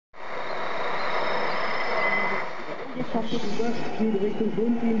Épidémie,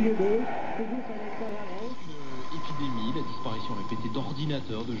 la disparition répétée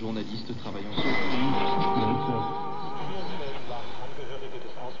d'ordinateurs de journalistes travaillant sur Angehörige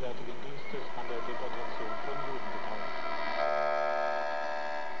des Auswärtigen Dienstes an der Deportation von Juden beteiligt.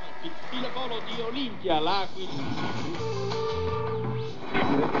 Il volo di Olimpia, l'Aquila.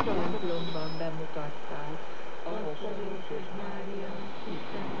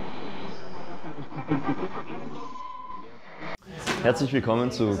 Herzlich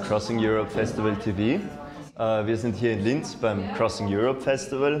willkommen zu Crossing Europe Festival TV. Wir sind hier in Linz beim Crossing Europe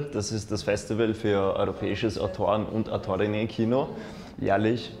Festival. Das ist das Festival für europäisches Autoren- und Autorinnen-Kino,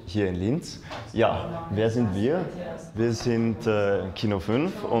 jährlich hier in Linz. Ja, wer sind wir? Wir sind Kino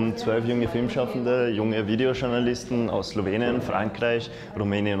 5 und 12 junge Filmschaffende, junge Videojournalisten aus Slowenien, Frankreich,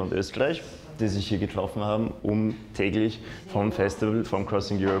 Rumänien und Österreich, die sich hier getroffen haben, um täglich vom Festival, vom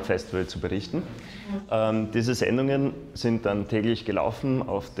Crossing Europe Festival zu berichten. Diese Sendungen sind dann täglich gelaufen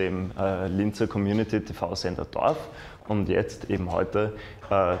auf dem Linzer Community TV-Sender Dorf und jetzt eben heute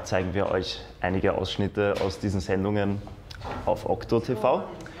zeigen wir euch einige Ausschnitte aus diesen Sendungen auf Okto TV.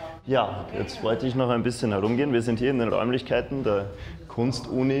 Ja, jetzt wollte ich noch ein bisschen herumgehen. Wir sind hier in den Räumlichkeiten der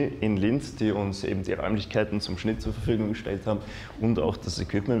Kunstuni in Linz, die uns eben die Räumlichkeiten zum Schnitt zur Verfügung gestellt haben und auch das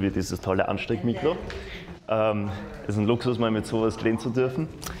Equipment wie dieses tolle Ansteckmikro. Es ist ein Luxus, mal mit sowas drehen zu dürfen.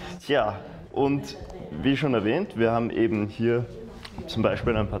 Ja, und wie schon erwähnt, wir haben eben hier zum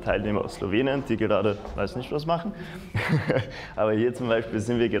Beispiel ein paar Teilnehmer aus Slowenien, die gerade, weiß nicht was machen, aber hier zum Beispiel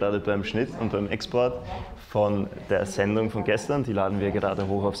sind wir gerade beim Schnitt und beim Export von der Sendung von gestern, die laden wir gerade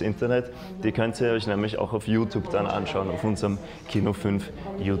hoch aufs Internet. Die könnt ihr euch nämlich auch auf YouTube dann anschauen, auf unserem Kino 5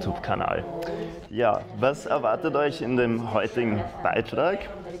 YouTube-Kanal. Ja, was erwartet euch in dem heutigen Beitrag?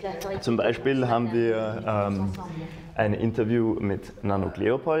 Zum Beispiel haben wir ein Interview mit Nanouk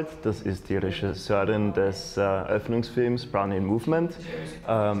Leopold, das ist die Regisseurin des Eröffnungsfilms Brown in Movement.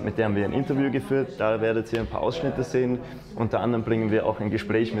 Mit der haben wir ein Interview geführt, da werdet ihr ein paar Ausschnitte sehen. Unter anderem bringen wir auch ein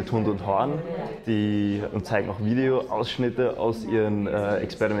Gespräch mit Hund Horn, und zeigen auch Videoausschnitte aus ihren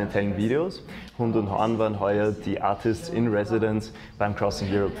experimentellen Videos. Hund Horn waren heuer die Artists in Residence beim Crossing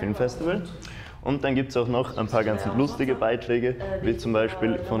Europe Filmfestival. Und dann gibt es auch noch ein paar ganz lustige Beiträge, wie zum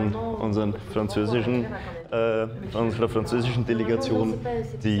Beispiel von unserer französischen Delegation,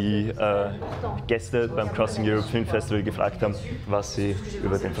 die Gäste beim Crossing Europe Film Festival gefragt haben, was sie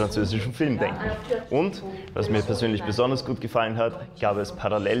über den französischen Film denken. Und, was mir persönlich besonders gut gefallen hat, gab es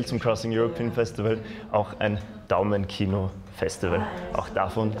parallel zum Crossing Europe Film Festival auch ein Daumenkino-Festival. Auch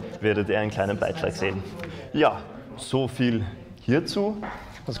davon werdet ihr einen kleinen Beitrag sehen. Ja, so viel hierzu.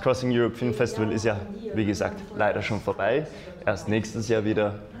 Das Crossing Europe Film Festival ist ja, wie gesagt, leider schon vorbei. Erst nächstes Jahr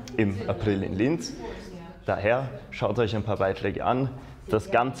wieder im April in Linz. Daher schaut euch ein paar Beiträge an.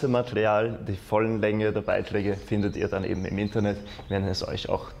 Das ganze Material, die vollen Länge der Beiträge findet ihr dann eben im Internet, wenn ihr es euch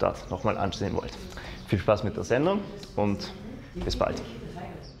auch dort nochmal ansehen wollt. Viel Spaß mit der Sendung und bis bald.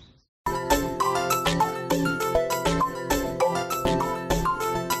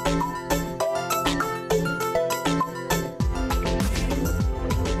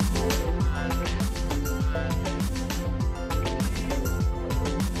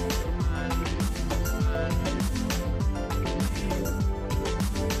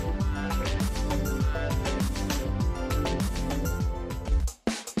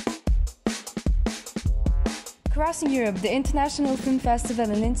 Crossing Europe, the international film festival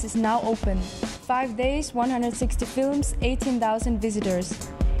in Linz is now open. 5 days, 160 films, 18,000 visitors.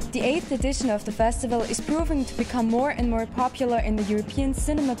 The 8th edition of the festival is proving to become more and more popular in the European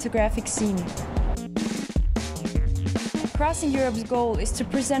cinematographic scene. Crossing Europe's goal is to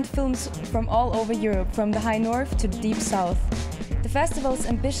present films from all over Europe, from the high north to the deep south. The festival's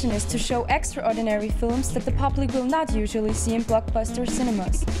ambition is to show extraordinary films that the public will not usually see in blockbuster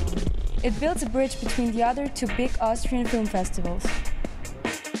cinemas. It builds a bridge between the other two big Austrian film festivals.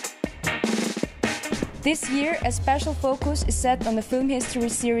 This year, a special focus is set on the film history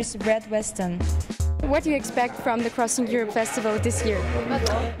series Red Western. What do you expect from the Crossing Europe Festival this year?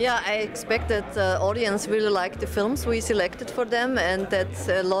 Yeah, I expect that the audience really like the films we selected for them and that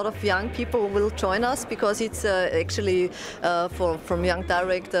a lot of young people will join us because it's actually from young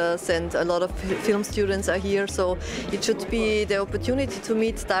directors and a lot of film students are here, so it should be the opportunity to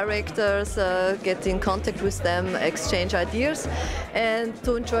meet directors, get in contact with them, exchange ideas and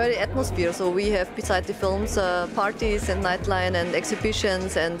to enjoy the atmosphere. So we have beside the films parties and nightline and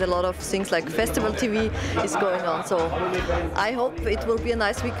exhibitions and a lot of things like festival TV is going on. So I hope it will be a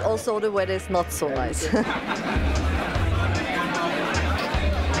nice week. Also the weather is not so nice.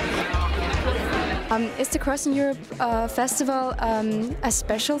 Is the Crossing Europe Festival a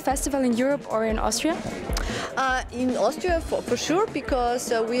special festival in Europe or in Austria? In Austria for sure, because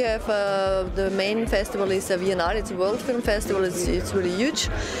we have the main festival is Biennale. It's a world film festival. It's really huge,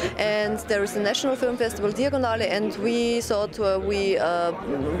 and there is a national film festival Diagonale, and we thought we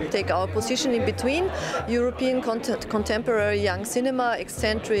take our position in between European contemporary young cinema,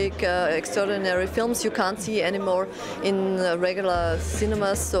 eccentric, extraordinary films you can't see anymore in regular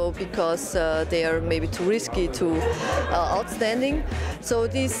cinemas, so because they are maybe too risky, too outstanding. So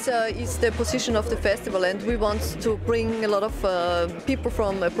this is the position of the festival, and we want to bring a lot of people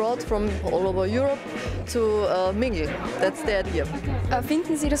from abroad, from all over Europe, to mingle. That's the idea.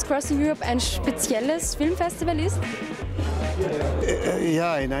 Finden Sie, dass Crossing Europe ein spezielles Filmfestival ist?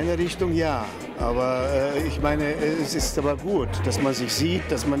 Ja, in eine Richtung ja. Aber ich meine, es ist aber gut, dass man sich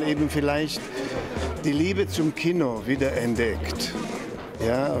sieht, dass man eben vielleicht die Liebe zum Kino wieder entdeckt.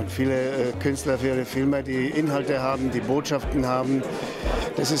 Ja, und viele Künstler für ihre Filme, die Inhalte haben, die Botschaften haben.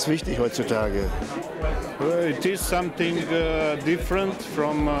 Das ist wichtig heutzutage. It is something different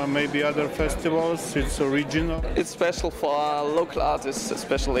from maybe other festivals. It's original. It's special for local artists,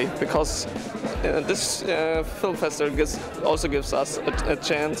 especially because this film festival also gives us a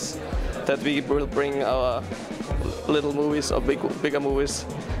chance that we will bring our little movies or bigger movies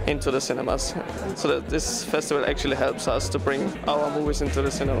into the cinemas. So that this festival actually helps us to bring our movies into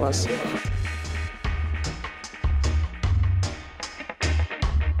the cinemas.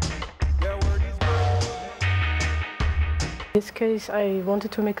 In this case, I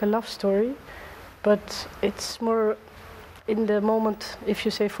wanted to make a love story, but it's more in the moment, if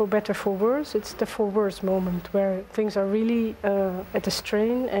you say for better, for worse, it's the for worse moment where things are really at a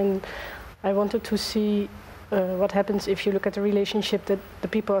strain, and I wanted to see what happens if you look at a relationship that the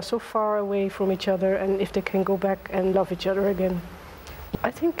people are so far away from each other and if they can go back and love each other again.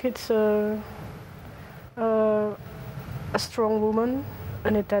 I think it's a strong woman,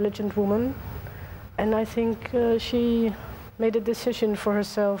 an intelligent woman, and I think she made a decision for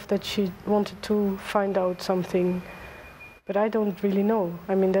herself that she wanted to find out something, but I don't really know.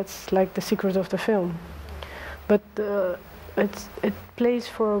 I mean, that's like the secret of the film. But it plays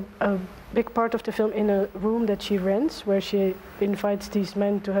for a big part of the film in a room that she rents, where she invites these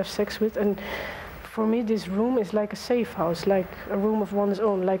men to have sex with. And for me, this room is like a safe house, like a room of one's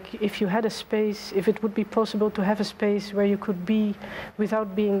own. Like if you had a space, if it would be possible to have a space where you could be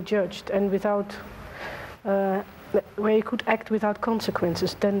without being judged and without, where you could act without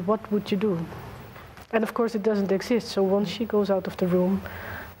consequences, then what would you do? And of course, it doesn't exist. So once she goes out of the room,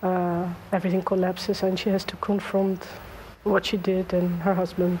 everything collapses, and she has to confront what she did and her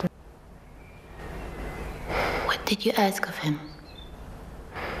husband. What did you ask of him?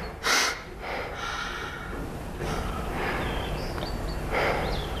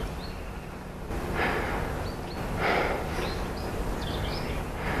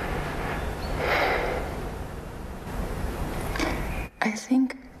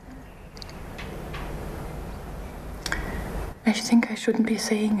 I think I shouldn't be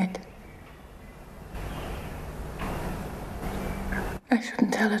saying it. I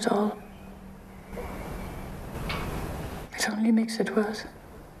shouldn't tell it all. It only makes it worse.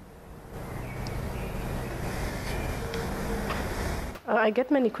 I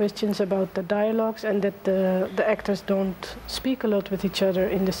get many questions about the dialogues and that the actors don't speak a lot with each other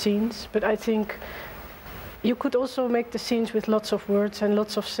in the scenes, but I think you could also make the scenes with lots of words and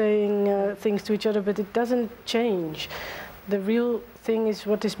lots of saying things to each other, but it doesn't change. The real thing is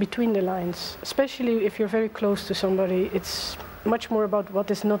what is between the lines, especially if you're very close to somebody. It's much more about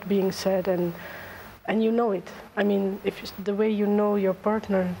what is not being said, and you know it. I mean, if the way you know your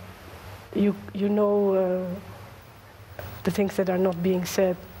partner, you know the things that are not being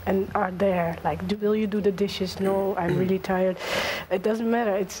said and are there. Like, will you do the dishes? No, I'm really tired. It doesn't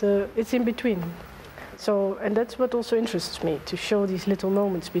matter. It's in between. So, and that's what also interests me, to show these little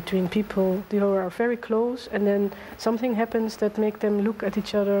moments between people who are very close, and then something happens that make them look at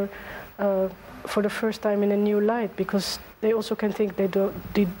each other for the first time in a new light, because they also can think they do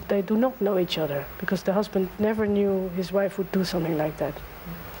not know each other, because the husband never knew his wife would do something like that.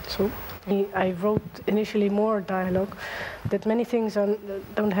 So I wrote initially more dialogue, that many things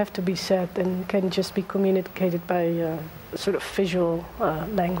don't have to be said and can just be communicated by sort of visual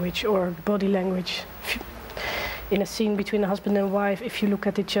language or body language. In a scene between a husband and wife, if you look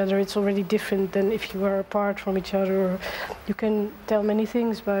at each other, it's already different than if you are apart from each other. You can tell many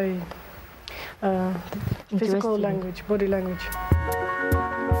things by physical language, body language.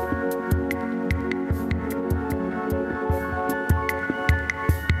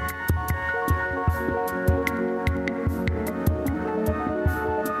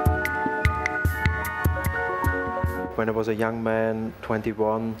 when I was a young man,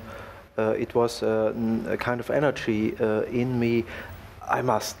 21, it was a kind of energy in me. I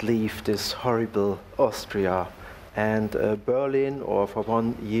must leave this horrible Austria. And Berlin, or for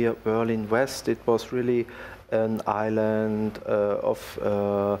 1 year Berlin West, it was really an island of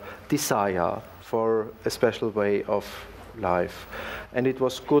desire for a special way of life. And it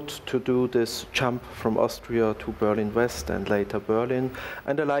was good to do this jump from Austria to Berlin West and later Berlin.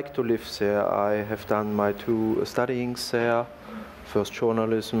 And I like to live there. I have done my 2 studyings there, first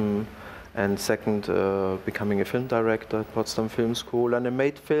journalism and second becoming a film director at Potsdam Film School. And I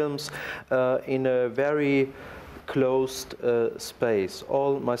made films in a very closed space.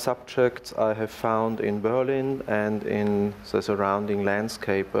 All my subjects I have found in Berlin and in the surrounding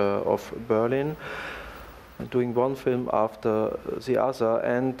landscape of Berlin, doing one film after the other.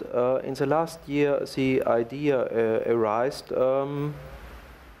 And in the last year the idea arose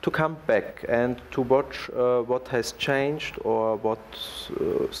to come back and to watch what has changed or what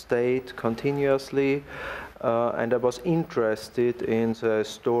stayed continuously. And I was interested in the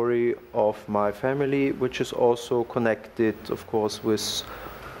story of my family, which is also connected, of course, with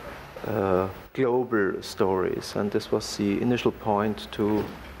global stories. And this was the initial point to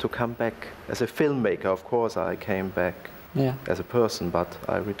come back. As a filmmaker, of course, I came back as a person, but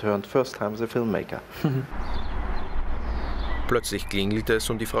I returned first time as a filmmaker. Plötzlich klingelt es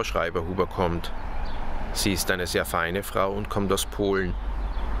und die Frau Schreiberhuber kommt. Sie ist eine sehr feine Frau und kommt aus Polen,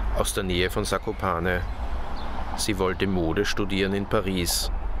 aus der Nähe von Zakopane. Sie wollte Mode studieren in Paris.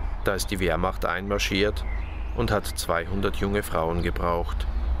 Da ist die Wehrmacht einmarschiert und hat 200 junge Frauen gebraucht.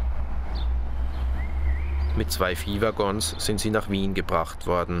 Mit 2 Viehwaggons sind sie nach Wien gebracht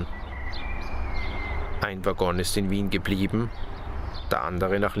worden. Ein Waggon ist in Wien geblieben, der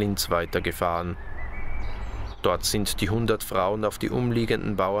andere nach Linz weitergefahren. Dort sind die 100 Frauen auf die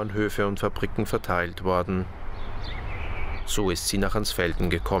umliegenden Bauernhöfe und Fabriken verteilt worden. So ist sie nach Ansfelden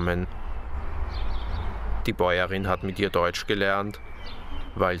gekommen. Die Bäuerin hat mit ihr Deutsch gelernt,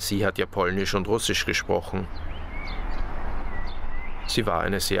 weil sie hat ja Polnisch und Russisch gesprochen. Sie war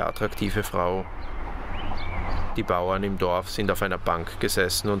eine sehr attraktive Frau. Die Bauern im Dorf sind auf einer Bank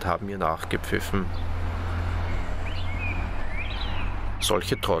gesessen und haben ihr nachgepfiffen.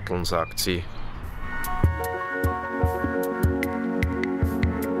 Solche Trotteln, sagt sie.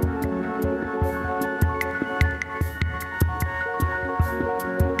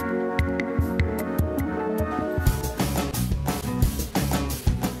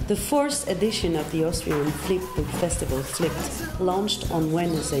 The 4th edition of the Austrian Flipbook Festival Flipped launched on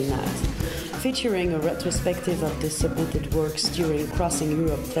Wednesday night, featuring a retrospective of the submitted works during Crossing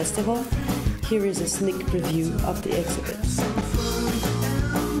Europe Festival. Here is a sneak preview of the exhibits.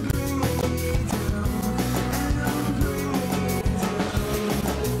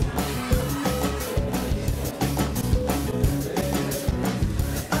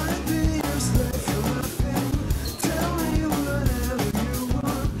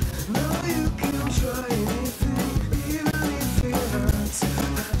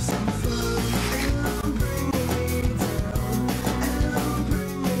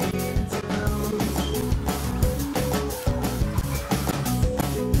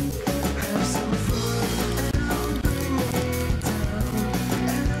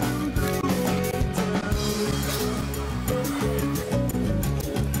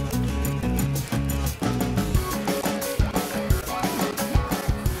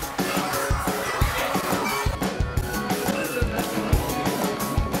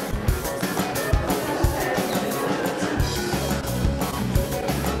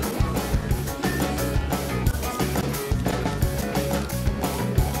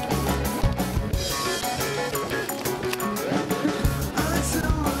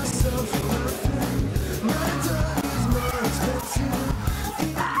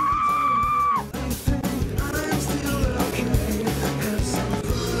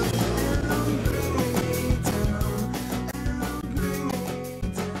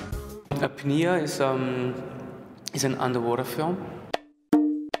 Apnea is an underwater film.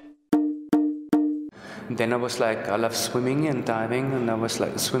 And then I was like, I love swimming and diving, and I was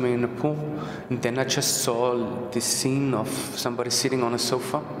like swimming in the pool. And then I just saw this scene of somebody sitting on a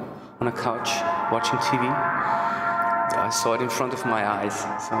sofa, on a couch, watching TV. I saw it in front of my eyes.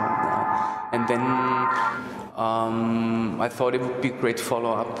 So, and then I thought it would be a great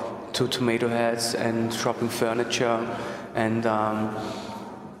follow-up to Tomato Heads and Dropping Furniture. And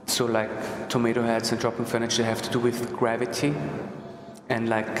so like Tomato Heads and Dropping Furniture have to do with gravity. And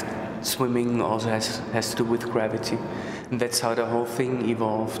like swimming also has to do with gravity. And that's how the whole thing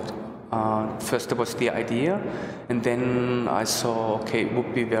evolved. First there was the idea, and then I saw, okay, it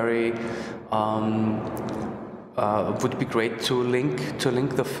would be very would be great to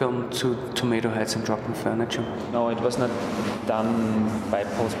link the film to Tomato Heads and Dropping Furniture. No, it was not done by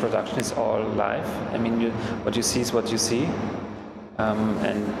post-production. It's all live. I mean, what you see is what you see.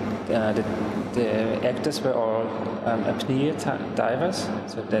 The actors were all apnea divers,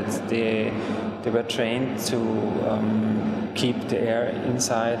 so that they were trained to keep the air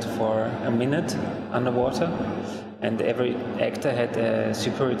inside for a minute underwater, and every actor had a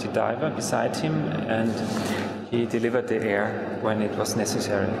security diver beside him, and he delivered the air when it was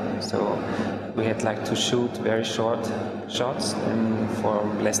necessary. So we had like to shoot very short shots for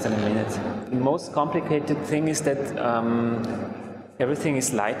less than a minute. The most complicated thing is that everything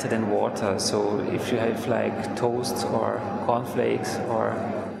is lighter than water, so if you have like toast or cornflakes or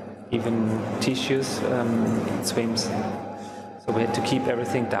even tissues, it swims. So we had to keep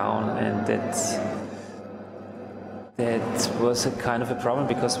everything down, and that was a kind of a problem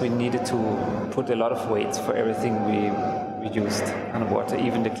because we needed to put a lot of weight for everything we used underwater,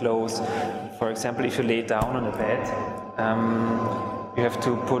 even the clothes. For example, if you lay down on a bed, you have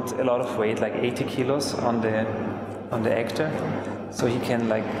to put a lot of weight, like 80 kilos on the actor, so he can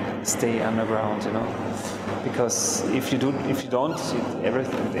like stay underground, you know. Because if you don't,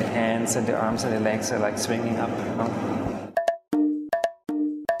 everything, the hands and the arms and the legs are like swinging up, you know.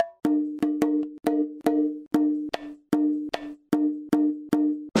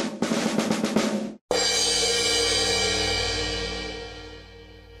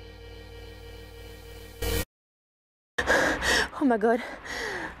 Oh my God,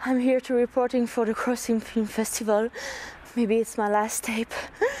 I'm here to reporting for the Crossing Film Festival. Maybe it's my last tape.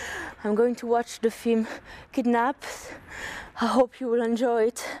 I'm going to watch the film Kidnapped. I hope you will enjoy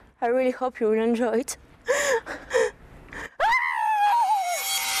it. I really hope you will enjoy it.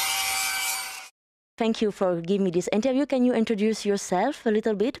 Thank you for giving me this interview. Can you introduce yourself a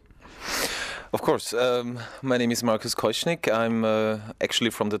little bit? Of course. My name is Markus Keuschnick. I'm actually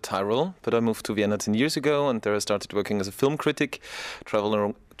from the Tyrol, but I moved to Vienna 10 years ago, and there I started working as a film critic,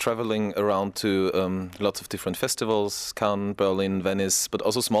 traveling around to lots of different festivals, Cannes, Berlin, Venice, but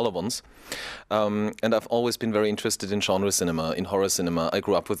also smaller ones. And I've always been very interested in genre cinema, in horror cinema. I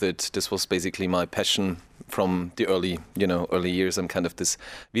grew up with it. This was basically my passion from the early years. I'm kind of this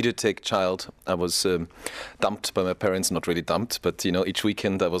videotape child. I was dumped by my parents, not really dumped, but each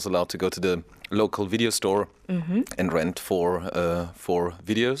weekend I was allowed to go to the local video store and rent four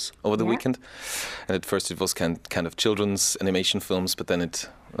videos over the weekend. And at first it was kind of children's animation films, but then it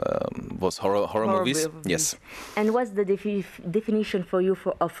was horror movies. Yes. And what's the definition for you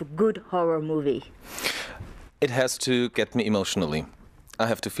of a good horror movie? It has to get me emotionally. I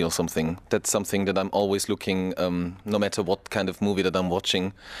have to feel something. That's something that I'm always looking, no matter what kind of movie that I'm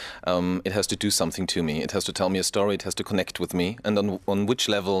watching, it has to do something to me. It has to tell me a story, it has to connect with me. And on which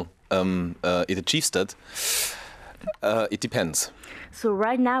level it achieves that, it depends. So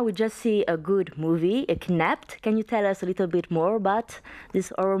right now we just see a good movie, Kidnapped. Can you tell us a little bit more about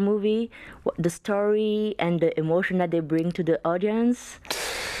this horror movie, the story and the emotion that they bring to the audience?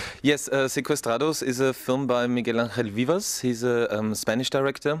 Yes, Sequestrados is a film by Miguel Ángel Vivas. He's a Spanish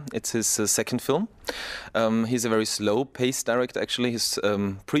director. It's his second film. He's a very slow-paced director, actually. His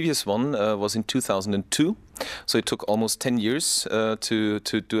previous one was in 2002. So it took almost 10 years to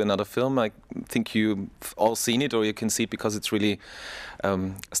do another film. I think you've all seen it, or you can see it because it's really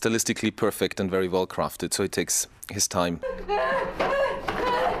stylistically perfect and very well crafted. So it takes his time.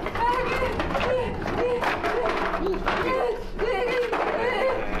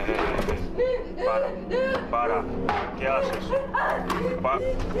 Para, ¿qué haces?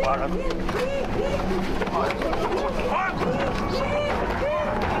 Para.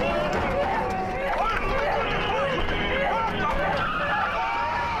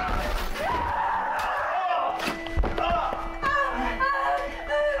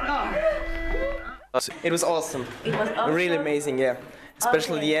 It was awesome. It was awesome? Really amazing, yeah.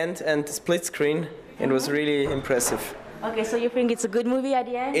 Especially the end and the split screen. It was really impressive. Okay, so you think it's a good movie at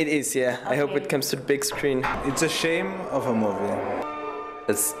the end? It is, yeah. Okay. I hope it comes to the big screen. It's a shame of a movie.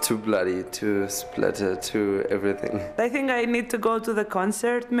 It's too bloody, too splatter, too everything. I think I need to go to the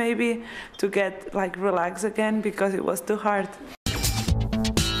concert maybe to get relaxed again because it was too hard.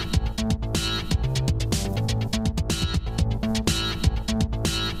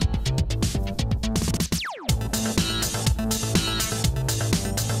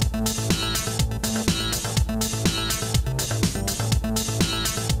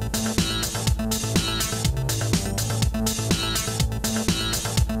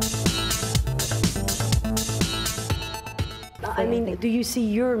 I mean, do you see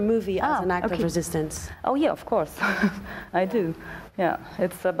your movie as an act of resistance? Oh yeah, of course, I do. Yeah,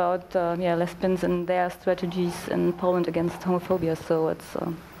 it's about lesbians and their strategies in Poland against homophobia. So it's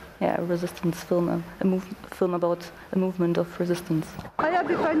a resistance film, a film about a movement of resistance. A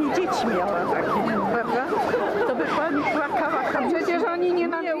jakby pani dzieci miała takie, prawda? To by pani płakała. Przecież oni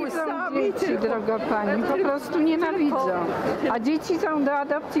nienawidzą dzieci, droga pani, po prostu nienawidzą. A dzieci są do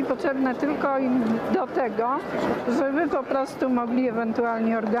adopcji potrzebne tylko im do tego, żeby po prostu mogli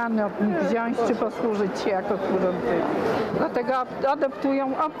ewentualnie organy od nich wziąć, czy posłużyć się jako służący. Dlatego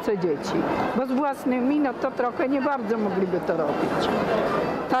adoptują obce dzieci, bo z własnymi no to trochę nie bardzo mogliby to robić.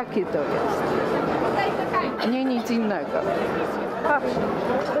 Takie to jest. Nie nic innego.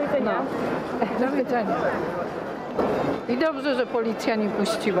 Do widzenia. No. Do widzenia. I dobrze, że policja nie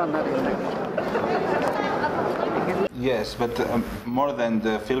puściła na rynek. Yes, but more than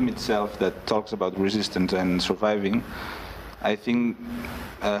the film itself that talks about resistance and surviving, I think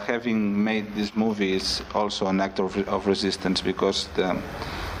having made this movie is also an act of resistance, because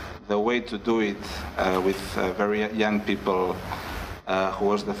the way to do it with very young people, who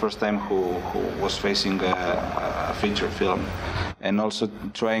was the first time who was facing a feature film, and also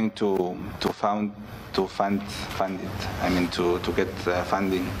trying to fund it. I mean to get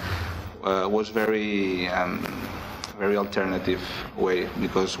funding was very alternative way,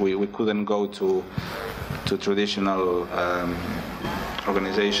 because we couldn't go to traditional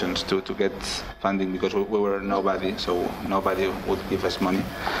organizations to get funding, because we were nobody, so nobody would give us money.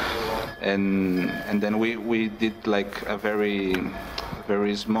 And then we did like a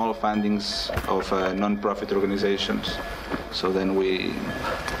very small fundings of non-profit organizations. So then we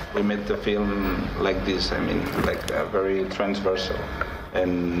made the film like this. I mean, like very transversal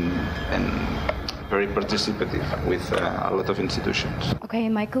and very participative with a lot of institutions. Okay,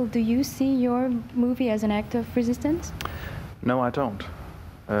 Michael, do you see your movie as an act of resistance? No, I don't.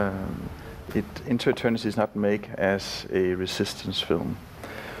 Into Eternity is not made as a resistance film,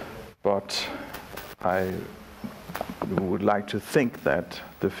 but I would like to think that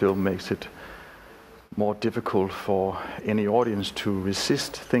the film makes it more difficult for any audience to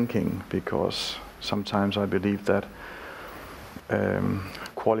resist thinking, because sometimes I believe that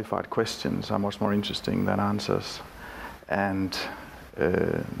qualified questions are much more interesting than answers, and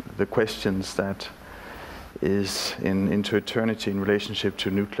the questions that is Into Eternity in relationship to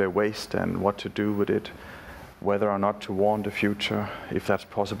nuclear waste and what to do with it, whether or not to warn the future, if that's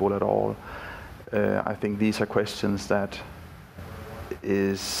possible at all. I think these are questions that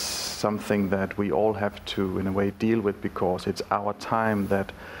is something that we all have to, in a way, deal with, because it's our time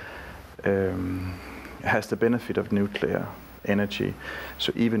that has the benefit of nuclear energy.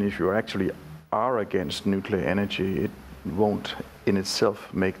 So even if you actually are against nuclear energy, it won't in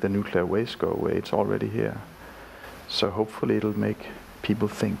itself make the nuclear waste go away. It's already here. So hopefully it'll make people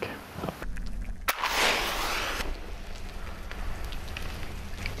think.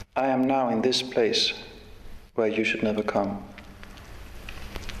 I am now in this place where you should never come.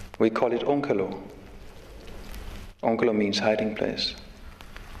 We call it Onkelo. Onkelo means hiding place.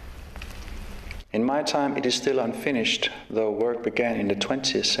 In my time it is still unfinished, though work began in the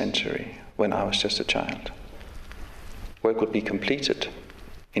 20th century when I was just a child. Work would be completed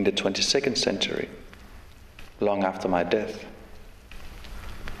in the 22nd century, long after my death.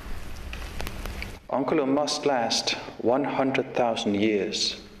 Onkelo must last 100,000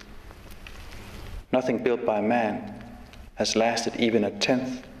 years. Nothing built by man has lasted even a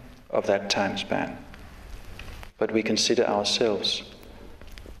tenth of that time span. But we consider ourselves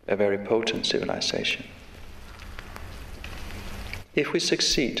a very potent civilization. If we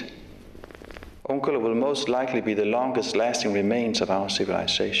succeed, Onkelo will most likely be the longest lasting remains of our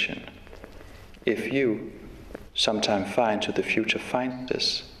civilization. If you, sometime far into the future, find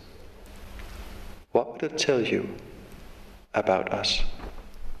this, what will it tell you about us?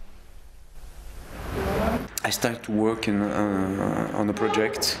 I started working on a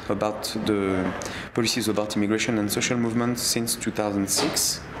project about the policies about immigration and social movements since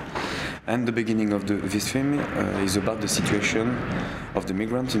 2006. And the beginning of this film is about the situation of the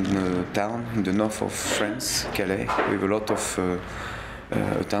migrants in a town in the north of France, Calais, with a lot of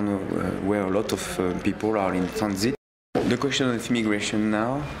a town where a lot of people are in transit. The question of immigration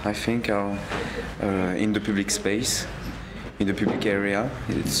now, I think, are in the public space, in the public area.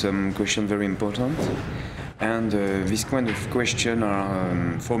 It's a question very important. And this kind of question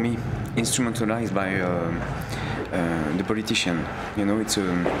are, for me, instrumentalized by the politician. You know, it's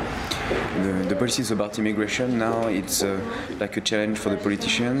the policies about immigration now. It's like a challenge for the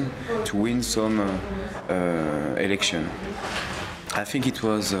politician to win some election. I think it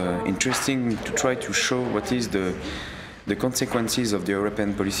was interesting to try to show what is the consequences of the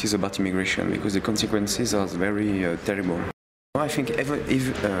European policies about immigration, because the consequences are very terrible. I think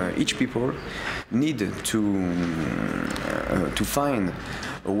each people need to find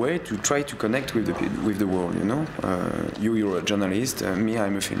a way to try to connect with the world. You know, you're a journalist, me,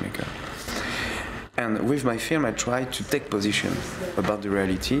 I'm a filmmaker. And with my film, I try to take position about the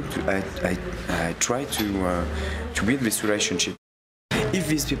reality. I try to build this relationship. If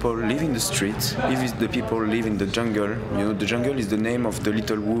these people live in the streets, if the people live in the jungle, you know, the jungle is the name of the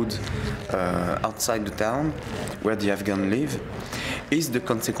little wood outside the town where the Afghans live, is the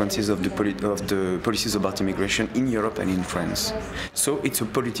consequences of the policies about immigration in Europe and in France. So it's a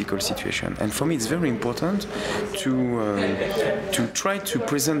political situation. And for me, it's very important to try to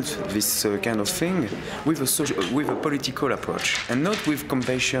present this kind of thing with a political approach and not with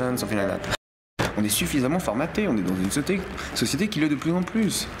compassion, something like that. On est suffisamment formaté, on est dans une société qui l'est de plus en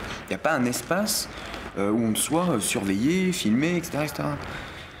plus. Il n'y a pas un espace où on soit surveillé, filmé, etc., etc.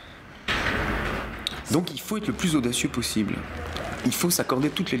 Donc il faut être le plus audacieux possible. Il faut s'accorder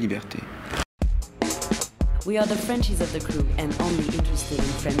toutes les libertés. We are the Frenchies of the crew and only interested in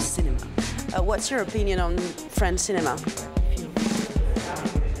French cinema. What's your opinion on French cinema?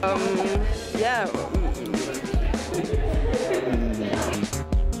 Yeah.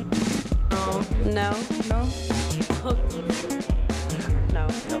 No? No. No.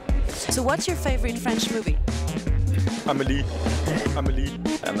 No. So what's your favorite French movie? Amélie. Amélie.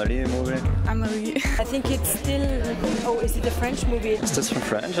 Amélie movie. Amélie. I think it's still... Oh, is it a French movie? Ist das von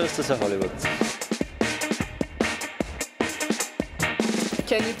French or is this a Hollywood?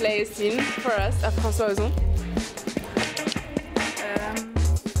 Can you play a scene for us at François Ozon?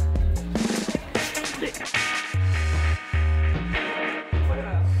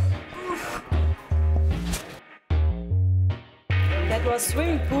 That was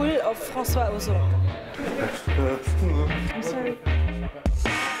Swimming Pool of François Ozon. I'm sorry.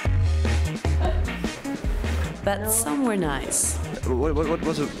 But some were nice. What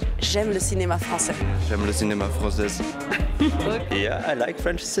was it? J'aime le cinéma français. J'aime le cinéma français. Yeah, I like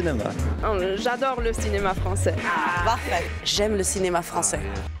French cinema. J'adore le cinéma français. Parfait. J'aime le cinéma français.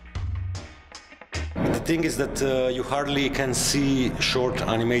 The thing is that you hardly can see short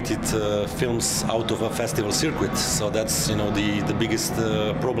animated films out of a festival circuit, so that's the biggest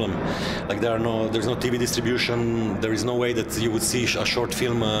problem. Like there's no TV distribution. There is no way that you would see a short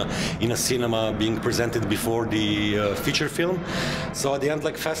film in a cinema being presented before the feature film. So at the end,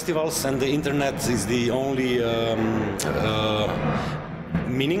 like festivals and the internet is the only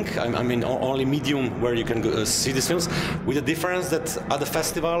meaning, I mean, only medium where you can go, see these films, with the difference that at the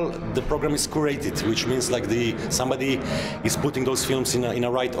festival the program is curated, which means like somebody is putting those films in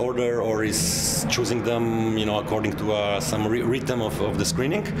a right order or is choosing them, according to some rhythm of the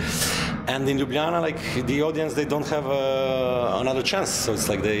screening. And in Ljubljana, like the audience, they don't have another chance, so it's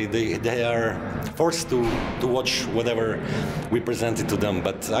like they are forced to watch whatever we presented to them.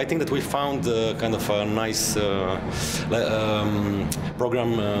 But I think that we found kind of a nice program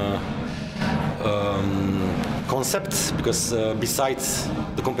concept, because besides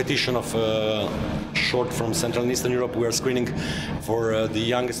the competition of short from Central and Eastern Europe, we are screening for the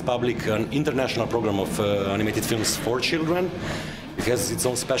youngest public an international program of animated films for children. It has its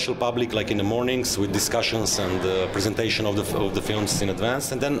own special public, like in the mornings with discussions and presentation of the films in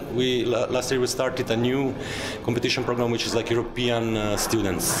advance. And then last year we started a new competition program, which is like European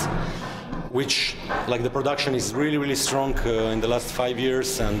students, which, like, the production is really, really strong in the last 5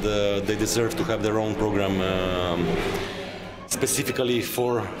 years, and they deserve to have their own program specifically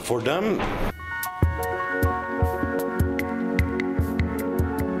for them.